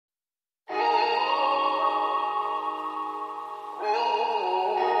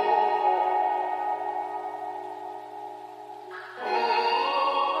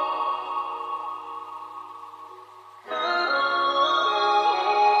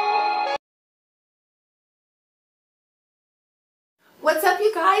What's up,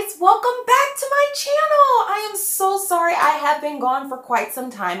 you guys? Welcome back to my channel. I am so sorry I have been gone for quite some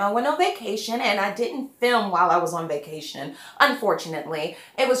time. I went on vacation and I didn't film while I was on vacation, unfortunately.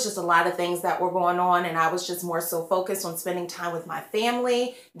 It was just a lot of things that were going on and I was just more so focused on spending time with my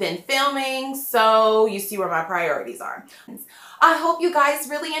family than filming. So you see where my priorities are. I hope you guys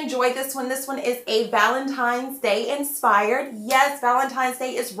really enjoyed this one. This one is a Valentine's Day inspired. Yes, Valentine's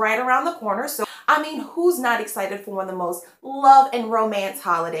Day is right around the corner. So I mean, who's not excited for one of the most love and romance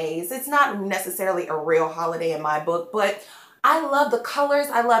holidays? It's not necessarily a real holiday in my book, but I love the colors.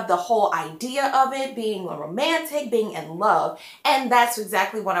 I love the whole idea of it, being romantic, being in love. And that's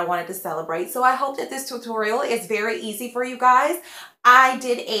exactly what I wanted to celebrate. So I hope that this tutorial is very easy for you guys. I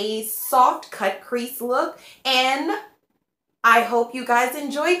did a soft cut crease look and I hope you guys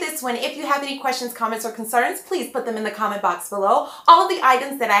enjoyed this one. If you have any questions, comments, or concerns, please put them in the comment box below. All of the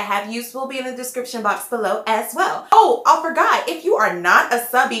items that I have used will be in the description box below as well. Oh, I forgot. If you are not a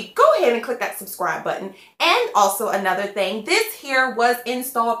subby, go ahead and click that subscribe button. And also another thing, this here was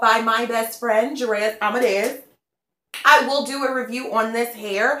installed by my best friend, Jerez Amadeus. I will do a review on this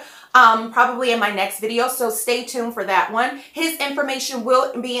hair probably in my next video, so stay tuned for that one. His information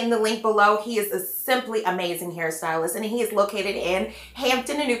will be in the link below. He is a simply amazing hairstylist and he is located in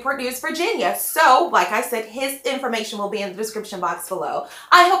Hampton and Newport News, Virginia. So like I said, his information will be in the description box below.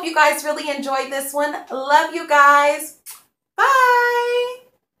 I hope you guys really enjoyed this one. Love you guys. Bye.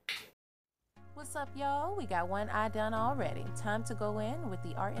 What's up, y'all? We got one eye done already. Time to go in with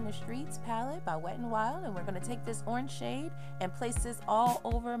the Art in the Streets palette by WetnWild, and we're going to take this orange shade and place this all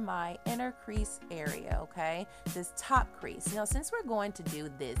over my inner crease area, okay? This top crease. Now, since we're going to do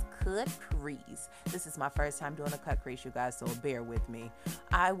this cut crease, this is my first time doing a cut crease, you guys, so bear with me.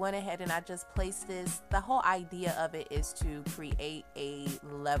 I went ahead and I just placed this. The whole idea of it is to create a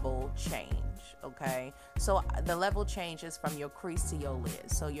level change, okay? So the level change is from your crease to your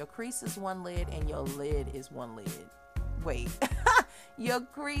lid. So your crease is one lid and your lid is one lid. Wait, your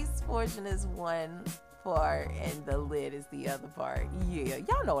crease portion is one part and the lid is the other part. Yeah,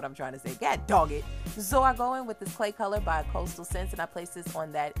 y'all know what I'm trying to say. God dog it. So I go in with this clay color by Costal Scents and I place this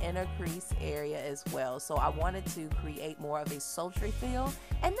on that inner crease area as well. So I wanted to create more of a sultry feel,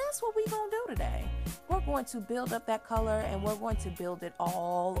 and that's what we're gonna do today. We're going to build up that color and we're going to build it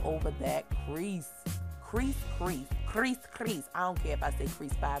all over that crease. Crease, crease, crease, crease. I don't care if I say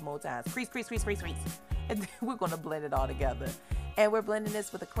crease 5 more times. Crease, crease, crease, crease, crease. And then we're going to blend it all together. And we're blending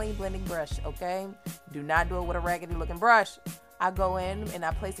this with a clean blending brush, okay? Do not do it with a raggedy looking brush. I go in and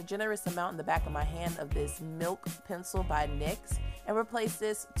I place a generous amount in the back of my hand of this Milk Pencil by NYX and replace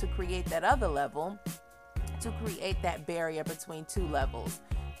this to create that other level, to create that barrier between two levels.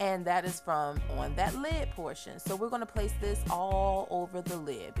 And that is from on that lid portion. So we're going to place this all over the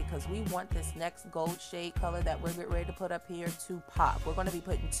lid because we want this next gold shade color that we're getting ready to put up here to pop. We're going to be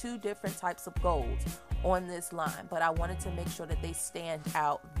putting 2 different types of golds on this line, but I wanted to make sure that they stand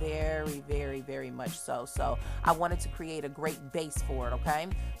out very, very, very much so. So I wanted to create a great base for it, okay?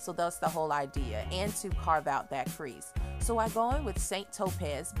 So that's the whole idea, and to carve out that crease. So I go in with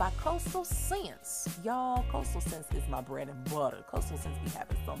St.Topaz by Costal Scents. Y'all, Costal Scents is my bread and butter. Costal Scents be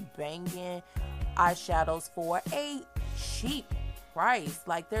having some banging eyeshadows for a cheap price.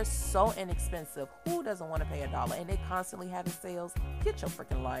 Like, they're so inexpensive. Who doesn't want to pay $1? And they constantly having sales. Get your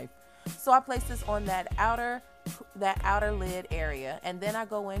freaking life. So I place this on that outer lid area, and then I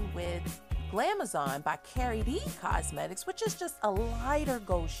go in with Glamazon by Karity Cosmetics, which is just a lighter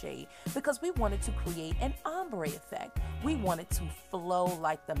gold shade because we wanted to create an ombre effect. We wanted to flow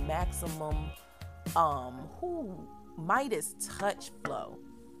like the maximum Midas touch flow.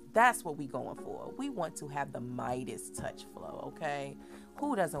 That's what we going for. We want to have the Midas touch flow, okay?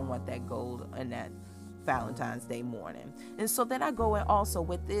 Who doesn't want that gold in that Valentine's Day morning? And so then I go in also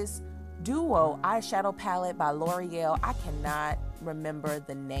with this Duo eyeshadow palette by L'Oreal. I cannot remember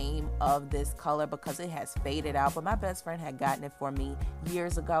the name of this color because it has faded out, but my best friend had gotten it for me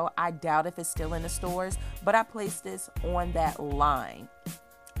years ago. I doubt if it's still in the stores, but I placed this on that line,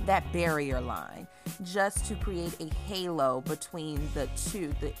 that barrier line, just to create a halo between the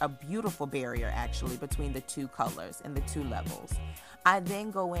two, a beautiful barrier actually between the two colors and the two levels. I then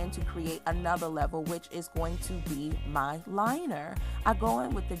go in to create another level, which is going to be my liner. I go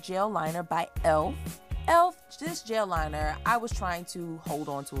in with the gel liner by e.l.f. This gel liner, I was trying to hold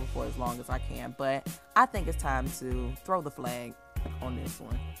on to it for as long as I can, but I think it's time to throw the flag on this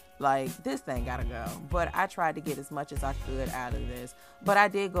one. Like, this thing gotta go. But I tried to get as much as I could out of this. But I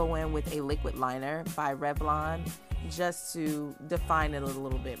did go in with a liquid liner by Revlon just to define it a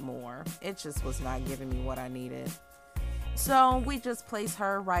little bit more. It just was not giving me what I needed. So we just place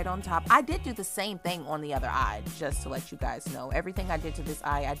her right on top. I did do the same thing on the other eye, just to let you guys know. Everything I did to this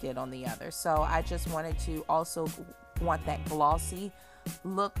eye, I did on the other. So I just wanted to also want that glossy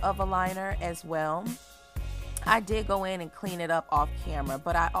look of a liner as well. I did go in and clean it up off camera,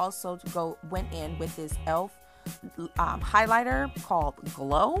 but I also went in with this e.l.f. Highlighter called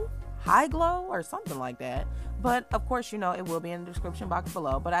High Glow or something like that. But of course, you know, it will be in the description box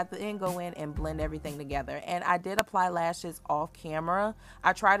below. But I then go in and blend everything together. And I did apply lashes off camera.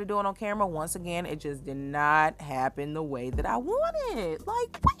 I tried to do it on camera. Once again, it just did not happen the way that I wanted.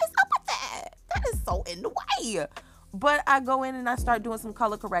 Like, what is up with that? That is so in the way. But I go in and I start doing some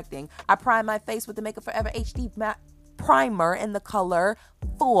color correcting. I prime my face with the Makeup Forever HD matte primer in the color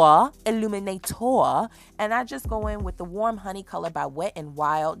 4 Illuminator, and I just go in with the Warm Honey color by Wet n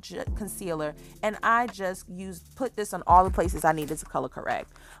Wild concealer, and I just put this on all the places I needed to color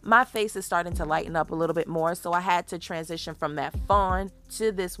correct. My face is starting to lighten up a little bit more, so I had to transition from that fawn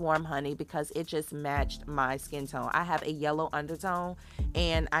to this Warm Honey because it just matched my skin tone. I have a yellow undertone,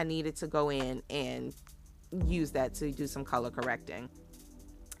 and I needed to go in and use that to do some color correcting.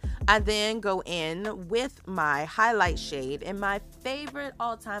 I then go in with my highlight shade, and my favorite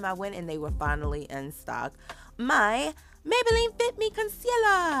all time, I went and they were finally in stock, my Maybelline Fit Me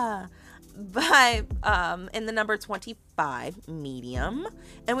Concealer by in the number 25 medium,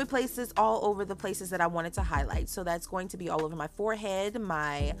 and we place this all over the places that I wanted to highlight. So that's going to be all over my forehead,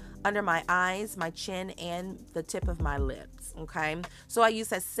 under my eyes, my chin, and the tip of my lips. Okay, so I use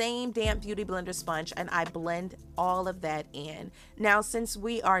that same damp beauty blender sponge and I blend all of that in. Now, since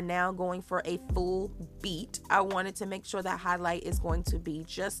we are now going for a full beat, I wanted to make sure that highlight is going to be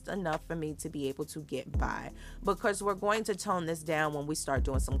just enough for me to be able to get by, because we're going to tone this down when we start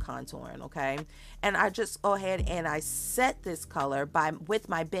doing some contouring. Okay, and I just go ahead and I set this color with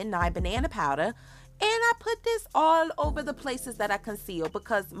my Ben Nye banana powder, and I put this all over the places that I conceal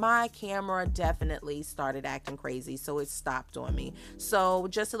because my camera definitely started acting crazy, so it stopped on me. So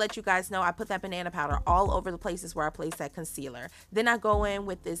just to let you guys know, I put that banana powder all over the places where I place that concealer. Then I go in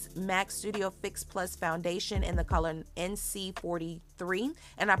with this MAC Studio Fix Plus foundation in the color NC43,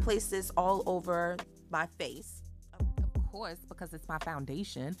 and I place this all over my face. Of course, because it's my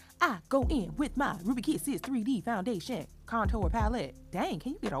foundation, I go in with my Ruby Kisses 3D foundation contour palette. Dang,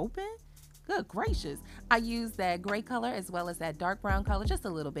 can you get open? Good gracious. I use that gray color as well as that dark brown color just a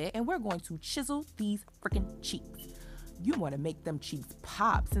little bit, and we're going to chisel these freaking cheeks. You want to make them cheeks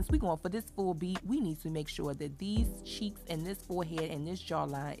pop. Since we're going for this full beat, we need to make sure that these cheeks and this forehead and this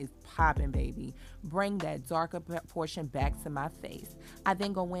jawline is popping, baby. Bring that darker portion back to my face. I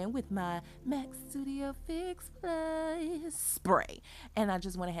then go in with my MAC Studio Fix Plus spray, and I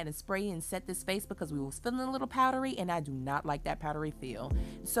just went ahead and spray and set this face because we was feeling a little powdery, and I do not like that powdery feel.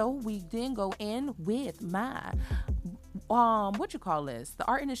 So we then go in with my what you call this? The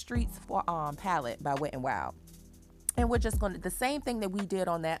Art in the Streets palette by Wet n Wild. And we're just going to, the same thing that we did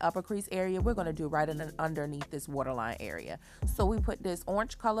on that upper crease area, we're going to do right underneath this waterline area. So we put this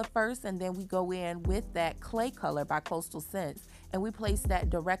orange color first, and then we go in with that clay color by Costal Scents, and we place that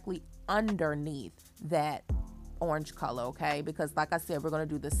directly underneath that orange color, okay? Because like I said, we're going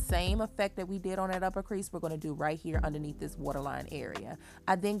to do the same effect that we did on that upper crease. We're going to do right here underneath this waterline area.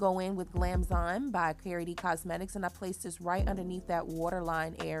 I then go in with Glam Zime by Karity Cosmetics, and I place this right underneath that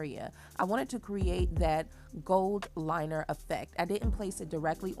waterline area. I wanted to create that gold liner effect. I didn't place it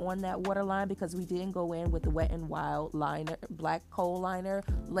directly on that waterline because we didn't go in with the Wet n Wild liner, black coal liner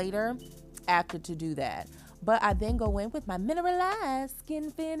later after to do that. But I then go in with my Mineralize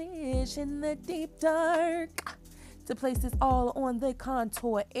skin finish in the deep dark to place this all on the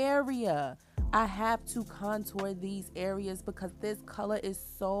contour area. I have to contour these areas because this color is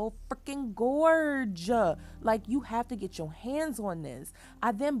so freaking gorgeous. Like, you have to get your hands on this.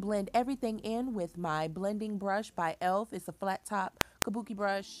 I then blend everything in with my blending brush by e.l.f. It's a flat top kabuki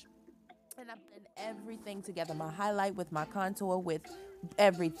brush. And I blend everything together. My highlight with my contour with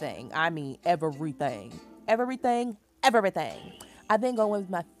everything. I mean, everything. Everything. I then go with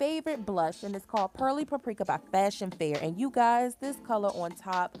my favorite blush, and it's called Pearly Paprika by Fashion Fair. And you guys, this color on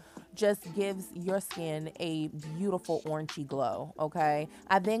top just gives your skin a beautiful orangey glow, okay?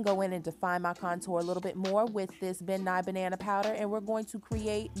 I then go in and define my contour a little bit more with this Ben Nye banana powder, and we're going to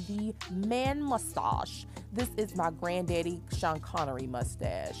create the man mustache. This is my granddaddy Sean Connery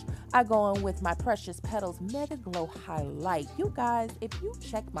mustache. I go in with my Precious Petals Mega Glow Highlight. You guys, if you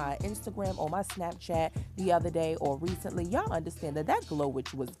check my Instagram or my Snapchat the other day or recently, y'all understand that that glow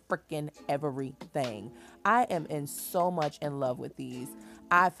witch was freaking everything. I am so much in love with these.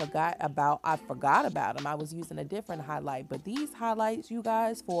 I forgot forgot about them. I was using a different highlight, but these highlights, you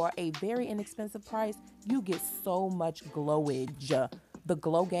guys, for a very inexpensive price, you get so much glowage. The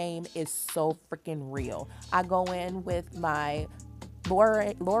glow game is so freaking real. I go in with my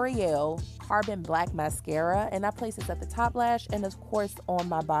L'Oreal Carbon Black Mascara, and I place this at the top lash and of course on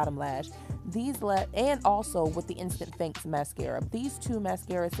my bottom lash. And also with the Instant Finks mascara. These two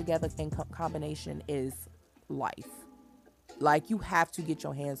mascaras together in combination is life. Like, you have to get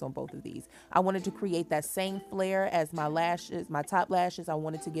your hands on both of these. I wanted to create that same flare as my lashes, my top lashes. I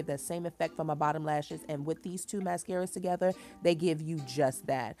wanted to give that same effect for my bottom lashes. And with these two mascaras together, they give you just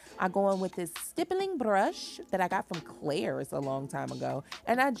that. I go in with this stippling brush that I got from Claire's a long time ago.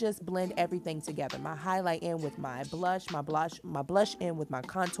 And I just blend everything together. My highlight in with my blush in with my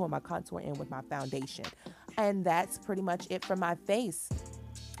contour in with my foundation. And that's pretty much it for my face.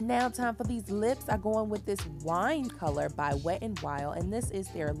 Now time for these lips. I go in with this wine color by WetnWild, and this is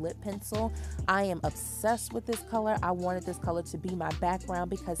their lip pencil. I am obsessed with this color. I wanted this color to be my background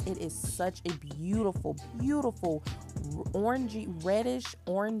because it is such a beautiful, beautiful rosy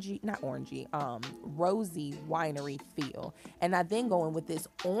winery feel. And I then go in with this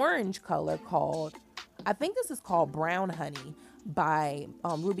orange color called, I think this is called Brown Honey by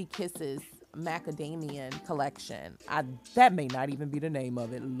Ruby Kiss's Macadamia collection. That may not even be the name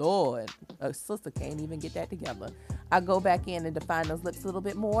of it. Lord, a sister can't even get that together. I go back in and define those lips a little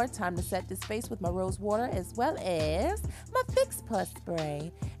bit more. Time to set this face with my rose water as well as my Fix Plus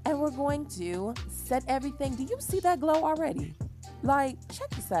spray. And we're going to set everything. Do you see that glow already? Like, check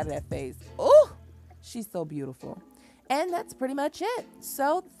the side of that face. Oh, she's so beautiful. And that's pretty much it.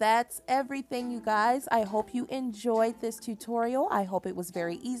 So that's everything, you guys. I hope you enjoyed this tutorial. I hope it was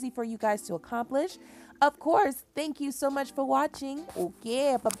very easy for you guys to accomplish. Of course, thank you so much for watching.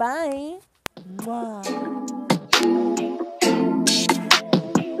 Okay, bye-bye.